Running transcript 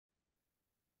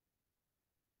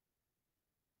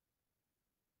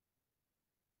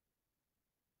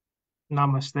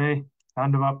Namaste,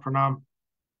 Dandavat Pranam.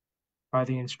 By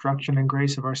the instruction and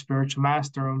grace of our spiritual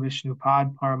master, Om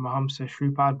Vishnupad Paramahamsa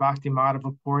Sripad Bhakti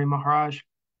Madhava Puri Maharaj,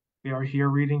 we are here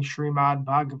reading Srimad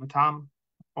Bhagavatam.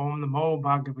 Om Namo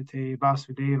Bhagavate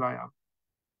Vasudevaya.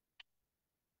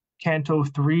 Canto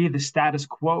 3, the Status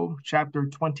Quo, Chapter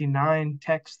 29,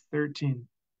 Text 13.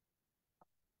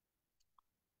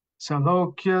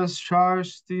 Salokyas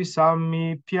Sharsti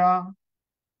Samipya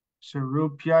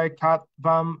Sarupya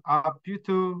Katvam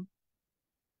Apyutu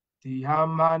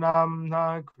Dihamanam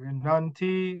na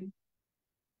grinanti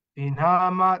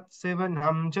Inamat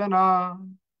Sivanam Jana.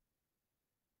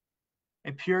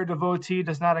 A pure devotee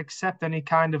does not accept any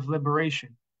kind of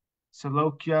liberation,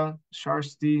 Salokya,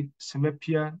 Sharsti,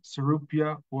 Samipya,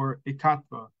 Sarupya, or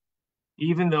Ekatva,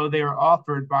 even though they are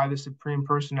offered by the Supreme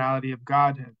Personality of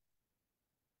Godhead.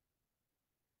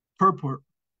 Purport.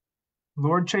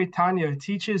 Lord Chaitanya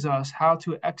teaches us how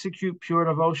to execute pure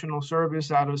devotional service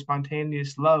out of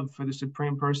spontaneous love for the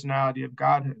Supreme Personality of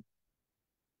Godhead.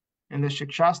 In the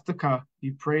Shikshastaka, he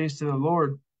prays to the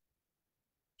Lord,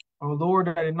 O Lord,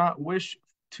 I did not wish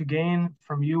to gain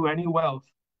from you any wealth,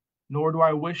 nor do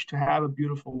I wish to have a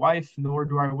beautiful wife, nor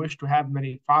do I wish to have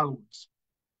many followers.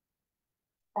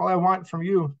 All I want from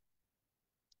you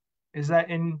is that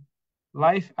in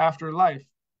life after life,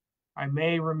 I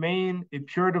may remain a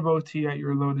pure devotee at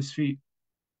your lotus feet.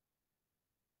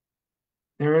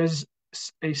 There is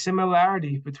a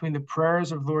similarity between the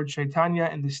prayers of Lord Chaitanya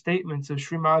and the statements of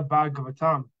Srimad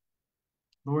Bhagavatam.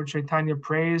 Lord Chaitanya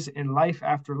prays in life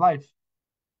after life,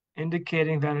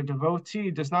 indicating that a devotee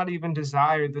does not even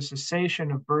desire the cessation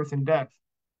of birth and death.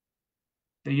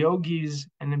 The yogis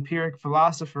and empiric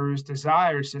philosophers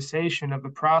desire cessation of the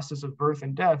process of birth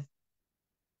and death,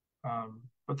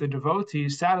 but the devotee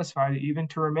is satisfied even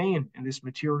to remain in this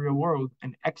material world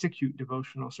and execute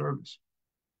devotional service.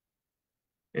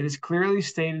 It is clearly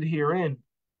stated herein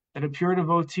that a pure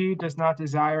devotee does not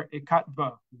desire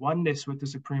ekatva, oneness with the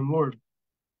Supreme Lord,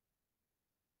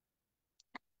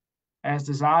 as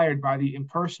desired by the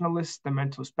impersonalists, the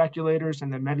mental speculators,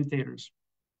 and the meditators.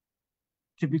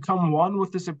 To become one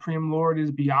with the Supreme Lord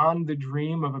is beyond the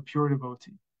dream of a pure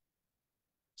devotee.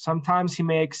 Sometimes he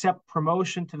may accept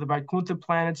promotion to the Vaikuntha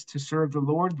planets to serve the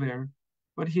Lord there,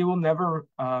 but he will never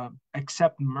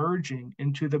accept merging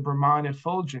into the Brahman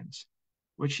effulgence,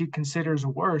 which he considers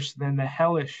worse than the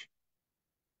hellish.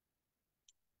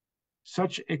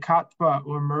 Such ekatva,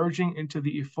 or merging into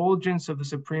the effulgence of the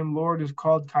Supreme Lord, is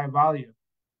called kaivalya.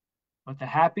 But the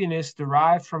happiness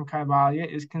derived from kaivalya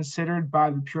is considered by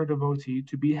the pure devotee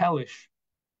to be hellish.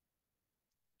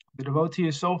 The devotee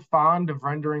is so fond of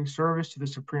rendering service to the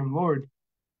Supreme Lord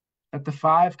that the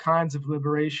 5 kinds of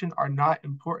liberation are not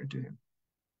important to him.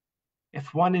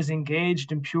 If one is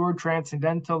engaged in pure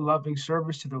transcendental loving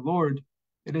service to the Lord,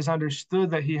 it is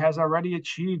understood that he has already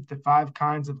achieved the 5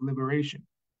 kinds of liberation.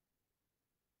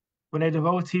 When a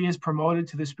devotee is promoted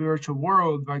to the spiritual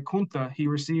world, Vaikuntha, he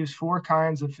receives 4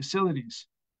 kinds of facilities.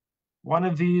 One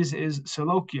of these is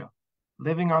Salokya,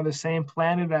 living on the same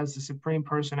planet as the Supreme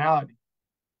Personality.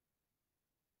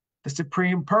 The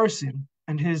Supreme Person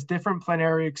and his different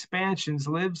planetary expansions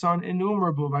lives on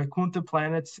innumerable Vaikuntha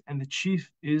planets, and the chief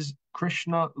is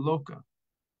Krishna Loka.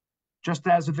 Just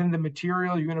as within the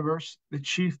material universe, the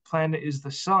chief planet is the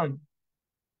sun,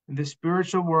 in the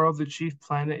spiritual world, the chief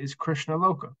planet is Krishna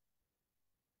Loka.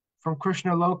 From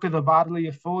Krishna Loka, the bodily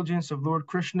effulgence of Lord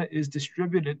Krishna is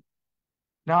distributed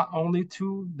not only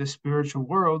to the spiritual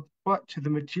world, but to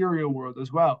the material world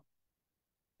as well.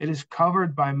 It is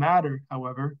covered by matter,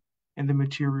 however, in the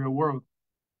material world.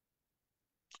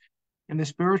 In the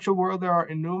spiritual world, there are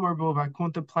innumerable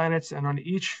Vaikuntha planets, and on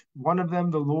each one of them,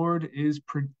 the Lord is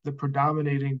the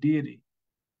predominating deity.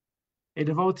 A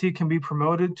devotee can be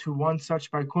promoted to one such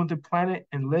Vaikuntha planet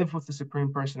and live with the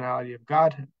Supreme Personality of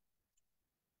Godhead.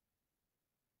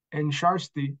 In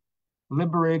Sharsti,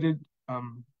 liberation,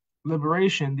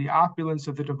 the opulence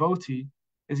of the devotee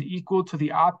is equal to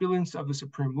the opulence of the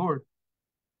Supreme Lord.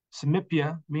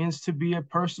 Samipya means to be a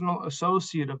personal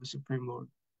associate of the Supreme Lord.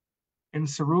 In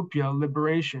Sarupya,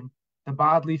 liberation, the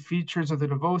bodily features of the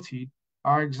devotee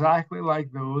are exactly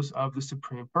like those of the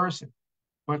Supreme Person,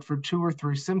 but for 2 or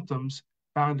 3 symptoms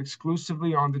found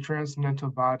exclusively on the transcendental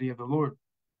body of the Lord.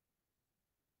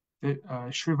 The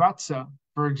Srivatsa,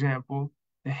 for example,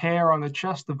 the hair on the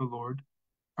chest of the Lord,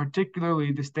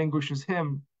 particularly distinguishes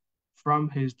him from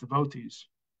his devotees.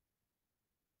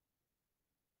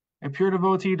 A pure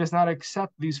devotee does not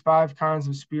accept these 5 kinds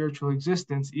of spiritual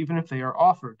existence, even if they are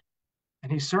offered,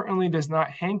 and he certainly does not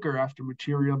hanker after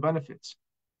material benefits,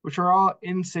 which are all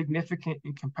insignificant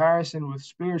in comparison with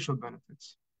spiritual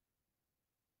benefits.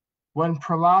 When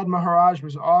Prahlad Maharaj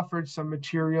was offered some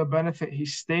material benefit, he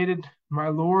stated, "My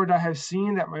Lord, I have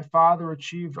seen that my father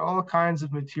achieved all kinds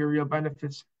of material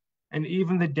benefits, and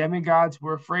even the demigods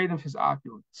were afraid of his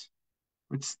opulence.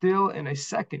 But still, in a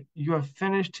second, you have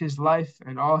finished his life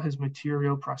and all his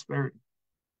material prosperity."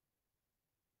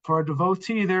 For a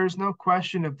devotee, there is no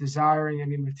question of desiring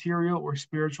any material or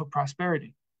spiritual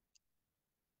prosperity.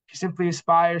 He simply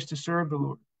aspires to serve the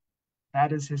Lord.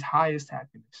 That is his highest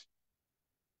happiness.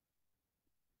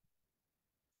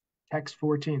 Text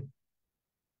 14.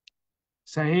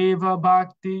 Saheva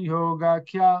bhakti yoga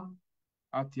kya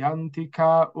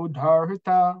atyantika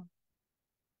udharita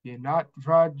yenat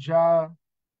vraja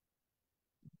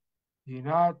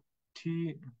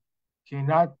yenati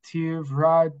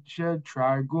vraja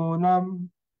trigunam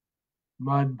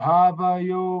madhava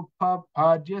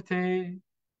yopapadyate.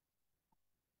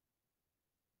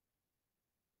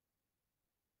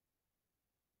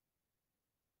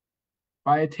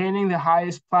 By attaining the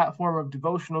highest platform of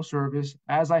devotional service,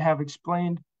 as I have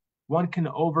explained, one can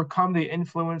overcome the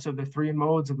influence of the three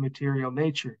modes of material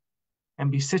nature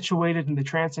and be situated in the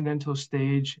transcendental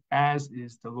stage as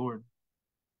is the Lord.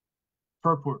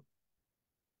 Purport.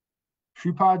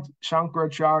 Sripad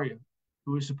Shankaracharya,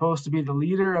 who is supposed to be the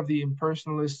leader of the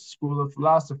impersonalist school of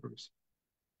philosophers,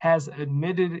 has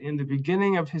admitted in the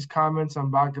beginning of his comments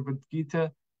on Bhagavad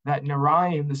Gita that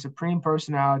Narayan, the Supreme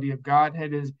Personality of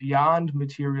Godhead, is beyond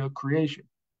material creation.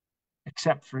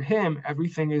 Except for him,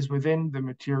 everything is within the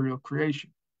material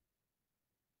creation.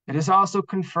 It is also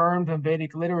confirmed in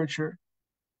Vedic literature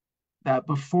that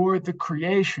before the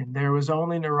creation, there was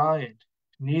only Narayan.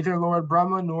 Neither Lord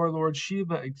Brahma nor Lord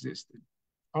Shiva existed.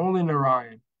 Only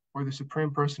Narayan, or the Supreme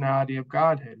Personality of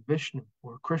Godhead, Vishnu,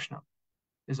 or Krishna,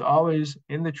 is always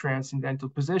in the transcendental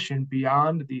position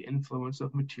beyond the influence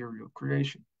of material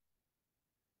creation.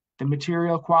 The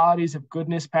material qualities of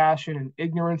goodness, passion, and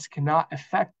ignorance cannot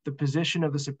affect the position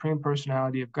of the Supreme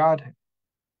Personality of Godhead.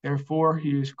 Therefore,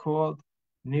 he is called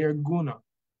Nirguna,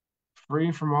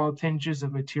 free from all tinges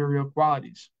of material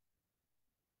qualities.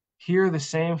 Here, the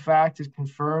same fact is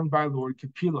confirmed by Lord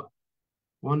Kapila.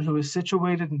 One who is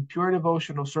situated in pure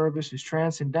devotional service is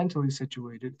transcendentally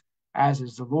situated, as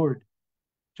is the Lord.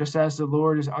 Just as the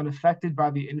Lord is unaffected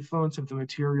by the influence of the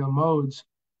material modes,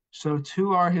 so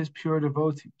too are his pure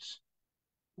devotees.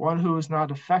 One who is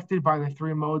not affected by the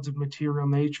three modes of material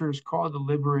nature is called the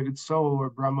liberated soul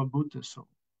or Brahmabhuta soul.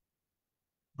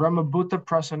 Brahmabhuta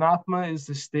Prasanatma is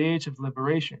the stage of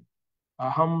liberation.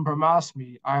 Aham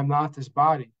Brahmasmi, I am not this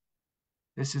body.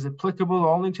 This is applicable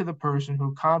only to the person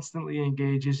who constantly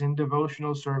engages in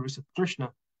devotional service of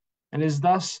Krishna and is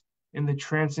thus in the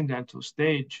transcendental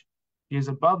stage. He is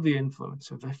above the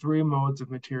influence of the three modes of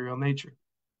material nature.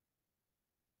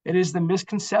 It is the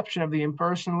misconception of the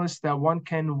impersonalists that one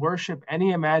can worship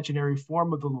any imaginary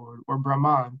form of the Lord or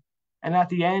Brahman, and at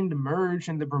the end merge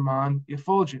in the Brahman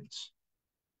effulgence.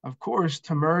 Of course,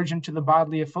 to merge into the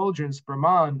bodily effulgence,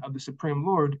 Brahman, of the Supreme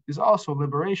Lord, is also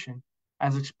liberation,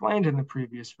 as explained in the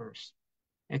previous verse.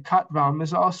 Ekatvam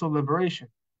is also liberation,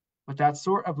 but that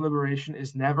sort of liberation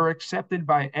is never accepted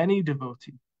by any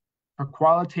devotee, for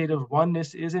qualitative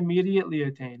oneness is immediately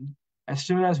attained as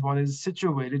soon as one is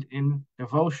situated in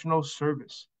devotional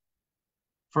service.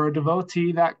 For a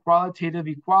devotee, that qualitative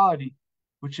equality,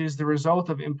 which is the result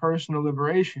of impersonal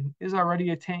liberation, is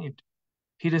already attained.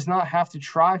 He does not have to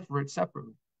try for it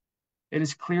separately. It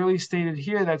is clearly stated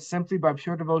here that simply by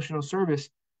pure devotional service,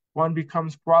 one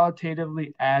becomes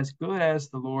qualitatively as good as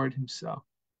the Lord himself.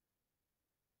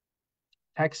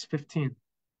 Text 15.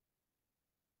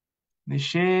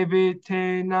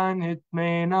 Nishevitena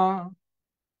nitmena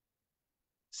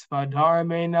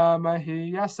svadharmena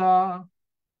mahiyasa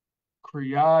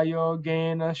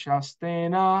kriyayogena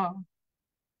shastena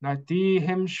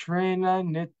natihim shrena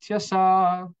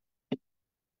nityasa.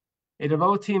 A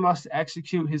devotee must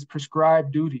execute his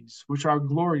prescribed duties, which are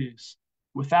glorious,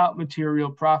 without material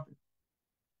profit.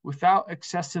 Without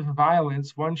excessive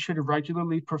violence, one should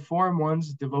regularly perform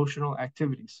one's devotional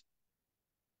activities.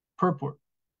 Purport.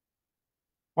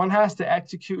 One has to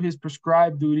execute his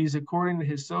prescribed duties according to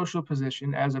his social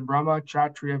position as a Brahma,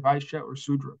 Kshatriya, Vaishya, or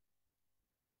Sudra.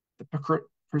 The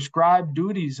prescribed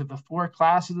duties of the four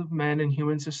classes of men in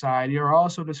human society are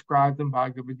also described in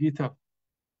Bhagavad Gita.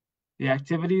 The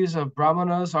activities of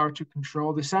Brahmanas are to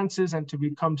control the senses and to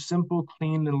become simple,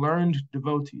 clean, and learned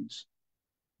devotees.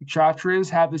 The Kshatriyas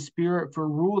have the spirit for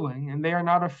ruling, and they are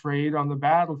not afraid on the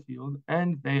battlefield,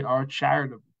 and they are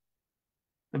charitable.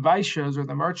 The Vaishyas, or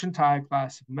the mercantile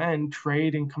class of men,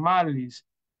 trade in commodities,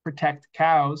 protect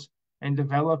cows, and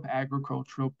develop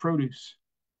agricultural produce.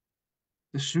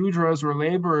 The Sudras or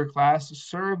laborer class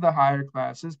serve the higher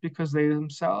classes because they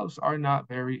themselves are not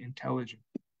very intelligent.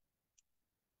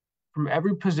 From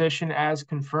every position as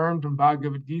confirmed in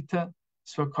Bhagavad Gita,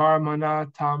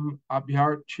 Svakarmana tam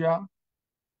abhyarchya,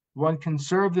 one can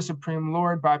serve the Supreme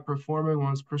Lord by performing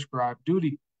one's prescribed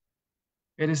duty.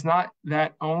 It is not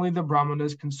that only the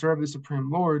Brahmanas can serve the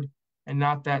Supreme Lord, and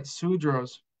not that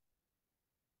Sudras,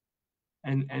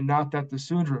 and not that the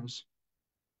Sudras.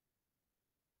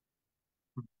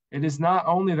 It is not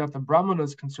only that the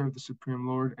Brahmanas can serve the Supreme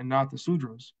Lord and not the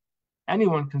Sudras.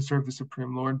 Anyone can serve the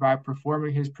Supreme Lord by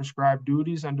performing his prescribed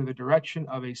duties under the direction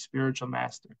of a spiritual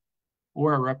master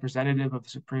or a representative of the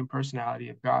Supreme Personality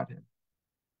of Godhead.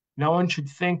 No one should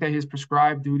think that his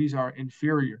prescribed duties are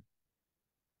inferior.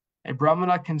 A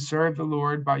Brahmana can serve the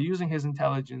Lord by using his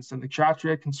intelligence, and the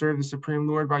Kshatriya can serve the Supreme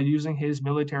Lord by using his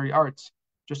military arts,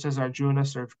 just as Arjuna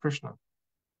served Krishna.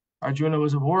 Arjuna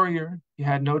was a warrior. He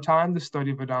had no time to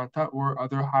study Vedanta or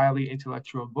other highly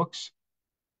intellectual books.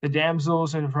 The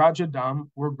damsels in Vrajadam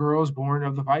were girls born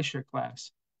of the Vaishya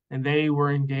class, and they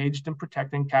were engaged in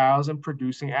protecting cows and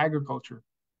producing agriculture.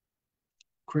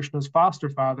 Krishna's foster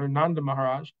father, Nanda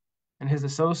Maharaj, and his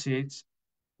associates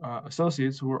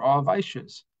were all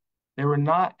Vaishyas. They were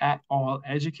not at all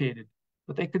educated,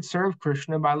 but they could serve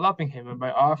Krishna by loving him and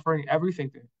by offering everything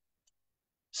to him.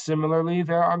 Similarly,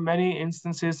 there are many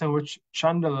instances in which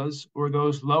Chandalas, or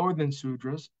those lower than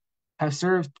Sudras, have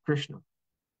served Krishna.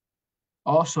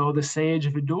 Also, the sage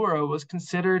Vidura was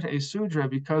considered a Sudra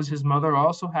because his mother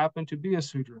also happened to be a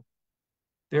Sudra.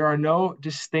 There are no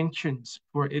distinctions,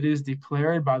 for it is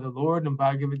declared by the Lord in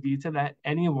Bhagavad Gita that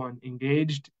anyone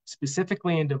engaged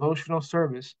specifically in devotional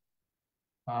service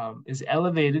is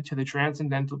elevated to the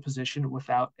transcendental position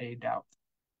without a doubt.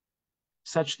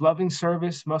 Such loving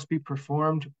service must be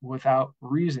performed without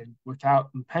reason, without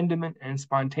impediment, and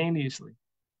spontaneously.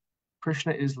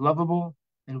 Krishna is lovable,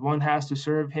 and one has to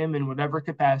serve him in whatever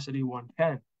capacity one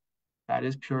can. That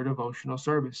is pure devotional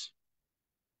service.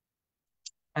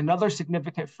 Another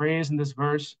significant phrase in this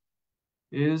verse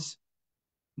is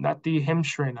nati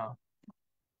himshrena,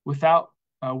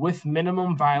 with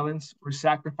minimum violence or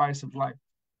sacrifice of life.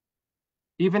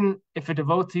 Even if a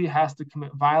devotee has to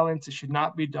commit violence, it should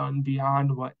not be done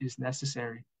beyond what is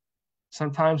necessary.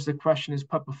 Sometimes the question is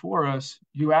put before us,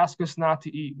 you ask us not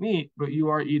to eat meat, but you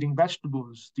are eating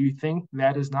vegetables. Do you think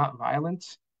that is not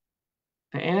violence?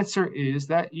 The answer is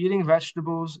that eating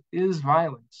vegetables is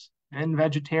violence, and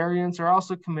vegetarians are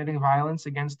also committing violence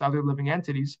against other living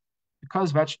entities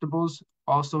because vegetables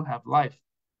also have life.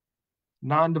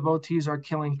 Non-devotees are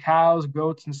killing cows,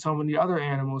 goats, and so many other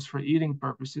animals for eating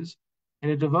purposes, and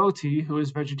a devotee who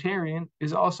is vegetarian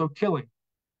is also killing.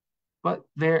 But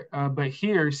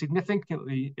here,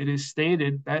 significantly, it is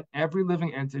stated that every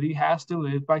living entity has to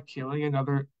live by killing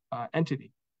another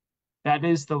entity. That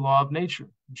is the law of nature.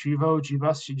 Jivo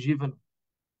jivasya jivanam.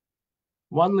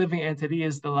 One living entity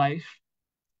is the life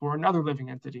for another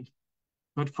living entity.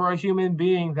 But for a human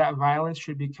being, that violence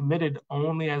should be committed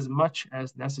only as much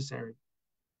as necessary.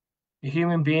 A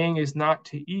human being is not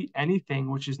to eat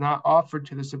anything which is not offered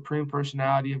to the Supreme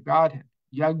Personality of Godhead.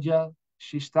 Yagya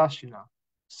shistashina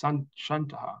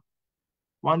shantaha.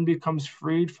 One becomes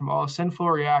freed from all sinful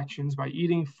reactions by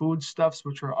eating foodstuffs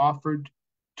which are offered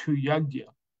to Yagya,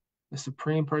 the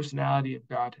Supreme Personality of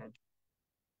Godhead.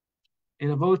 A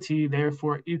devotee,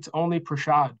 therefore, eats only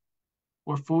prasad,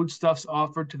 or foodstuffs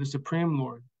offered to the Supreme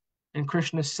Lord. And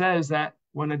Krishna says that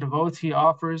when a devotee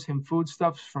offers him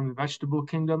foodstuffs from the vegetable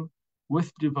kingdom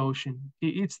with devotion, he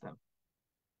eats them.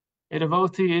 A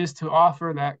devotee is to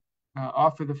offer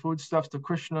the foodstuffs to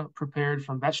Krishna prepared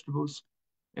from vegetables.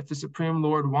 If the Supreme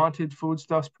Lord wanted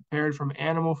foodstuffs prepared from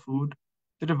animal food,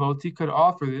 the devotee could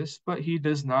offer this, but he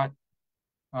does not.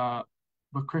 But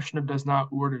Krishna does not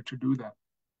order to do that.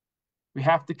 We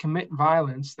have to commit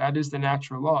violence. That is the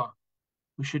natural law.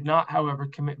 We should not, however,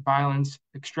 commit violence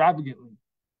extravagantly,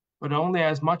 but only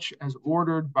as much as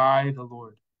ordered by the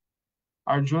Lord.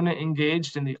 Arjuna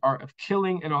engaged in the art of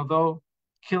killing, and although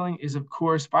killing is of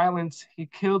course violence, he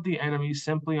killed the enemy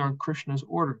simply on Krishna's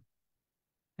order.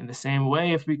 In the same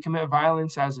way, if we commit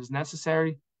violence as is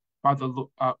necessary by the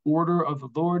order of the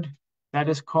Lord, that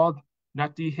is called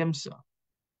nati himsa.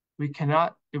 We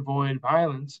cannot avoid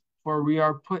violence, for we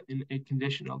are put in a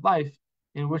condition of life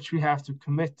in which we have to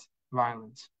commit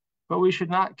violence. But we should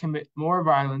not commit more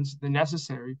violence than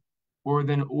necessary or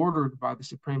than ordered by the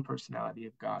Supreme Personality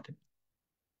of Godhead.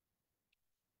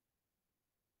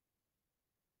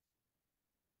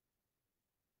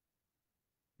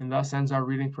 And thus ends our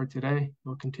reading for today.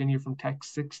 We'll continue from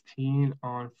text 16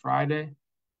 on Friday.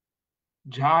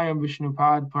 Jai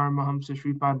Vishnupad Paramahamsa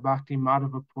Sripad Bhakti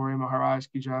Madhava Puri Maharaj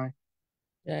ki Jai.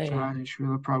 Jai. Jai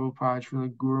Srila Prabhupada,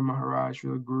 Srila Guru Maharaj,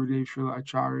 Srila Gurudev, Srila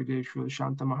Acharya Dev, Srila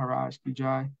Shanta Maharaj ki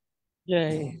Jai.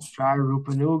 Jai. Jai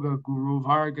Rupanuga Guru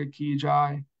Varga ki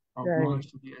Jai. All Jai. glories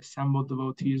to the assembled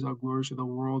devotees, all glories to the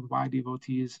worldwide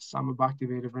devotees, Sama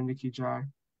Bhaktivedanta Vrinda ki Jai.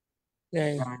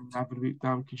 Jai. Jai Navadvip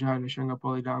Dham ki Jai,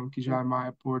 Nishangapali Dham ki Jai,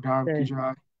 Mayapur Dham ki Jai.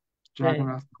 Jai. Jai.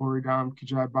 Jagannath Puri Dham ki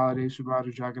Jai, Baladev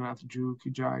Subhadra Jagannath Ju ki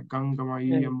Jai, Ganga Mai,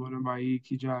 Jai. Yamuna Mai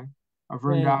ki Jai. Jai.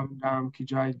 Vrindavan Dham ki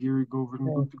Jai, Giri Govardhan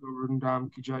Jai. Gupta Govardhan Dham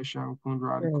ki Jai, Sham Kund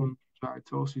Radha Jai. Kund ki Jai,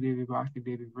 Tulsi Devi Bhakti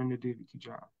Devi Vrinda Devi ki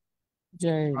Jai.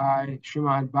 Jai. Jai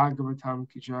Srimad Bhagavatam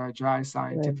ki Jai, Jai Jai.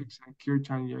 Scientific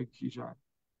Sankirtan ki Jai.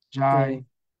 Jai.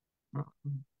 Jai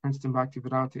Princeton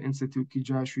Bhaktivedanta Institute ki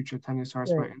Jai, Sri Chaitanya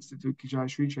Saraswati Institute ki Jai,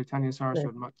 Sri Chaitanya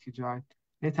Saraswati Mat ki Jai.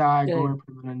 Nitai Jai. Gaur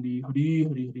Pramanandi, Hari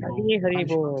Hari Hari Bol, Hari Hari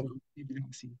Jai Bol. Shrimati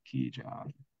Bhakti ki Jai.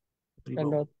 Hari Bol.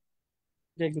 धन्यवाद।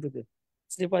 जय गुरुदेव।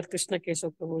 श्रीपाद कृष्ण केशव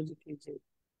प्रभु जी की जय।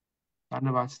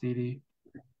 धन्यवाद दीदी।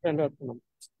 धन्यवाद।